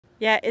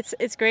Yeah,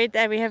 it's great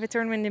that we have a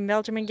tournament in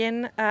Belgium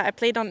again. I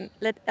played on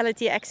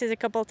LET Access a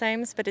couple of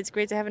times, but it's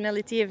great to have an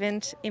LET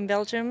event in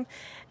Belgium.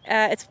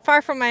 It's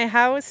far from my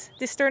house,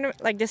 this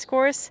tournament, like this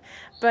course,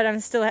 but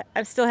I'm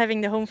still having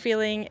the home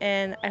feeling,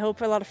 and I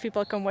hope a lot of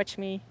people come watch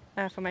me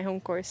for my home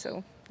course.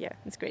 So yeah,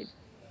 it's great.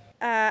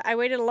 I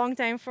waited a long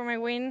time for my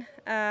win.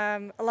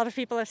 A lot of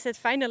people have said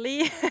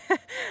finally,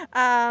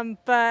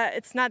 but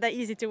it's not that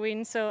easy to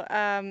win. So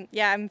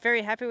yeah, I'm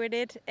very happy with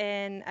it,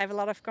 and I have a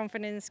lot of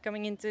confidence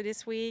coming into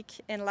this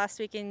week. And last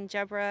week in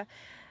Jabra,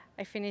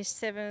 I finished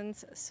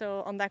 7th,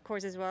 so on that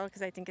course as well,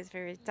 because I think it's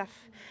very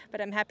tough.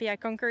 But I'm happy I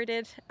conquered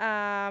it.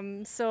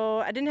 So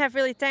I didn't have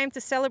really time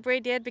to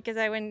celebrate yet because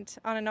I went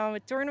on and on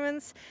with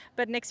tournaments.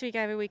 But next week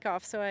I have a week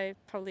off, so I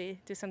probably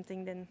do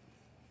something then.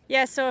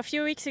 Yeah, so a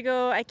few weeks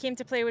ago I came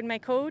to play with my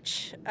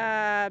coach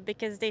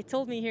because they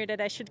told me here that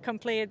I should come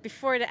play it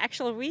before the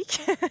actual week.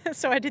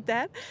 So I did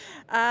that.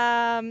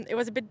 It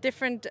was a bit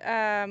different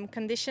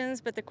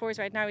conditions, but the course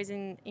right now is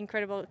in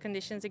incredible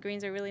conditions. The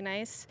greens are really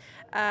nice.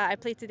 I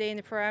played today in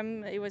the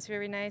Pro-Am. It was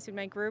very nice with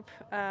my group.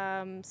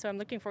 So I'm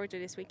looking forward to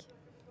this week.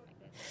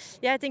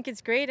 Yeah, I think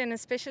it's great, and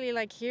especially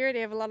like here, they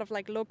have a lot of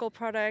like local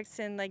products,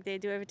 and like they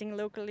do everything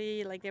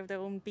locally. Like they have their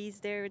own bees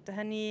there with the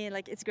honey.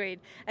 Like it's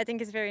great. I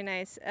think it's very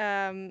nice.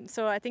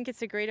 So I think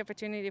it's a great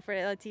opportunity for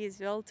LT as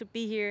well to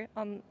be here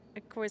on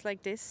a course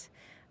like this,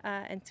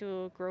 and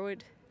to grow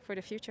it for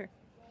the future.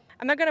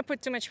 I'm not gonna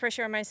put too much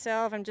pressure on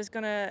myself. I'm just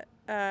gonna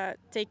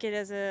take it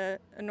as a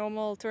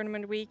normal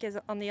tournament week as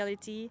on the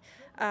LET.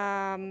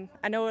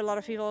 I know a lot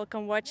of people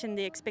come watch and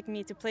they expect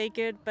me to play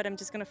good, but I'm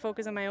just gonna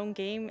focus on my own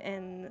game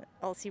and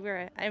I'll see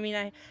where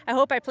I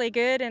hope I play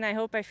good and I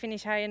hope I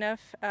finish high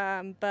enough.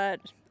 But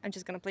I'm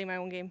just gonna play my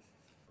own game.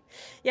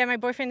 Yeah, my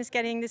boyfriend is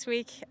getting this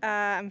week.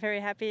 I'm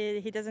very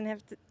happy. He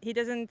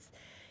doesn't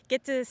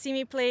get to see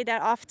me play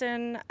that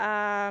often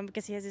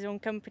because he has his own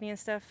company and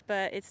stuff.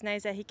 But it's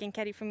nice that he can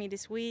caddy for me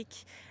this week,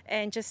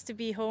 and just to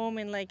be home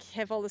and like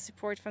have all the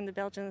support from the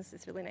Belgians.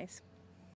 It's really nice.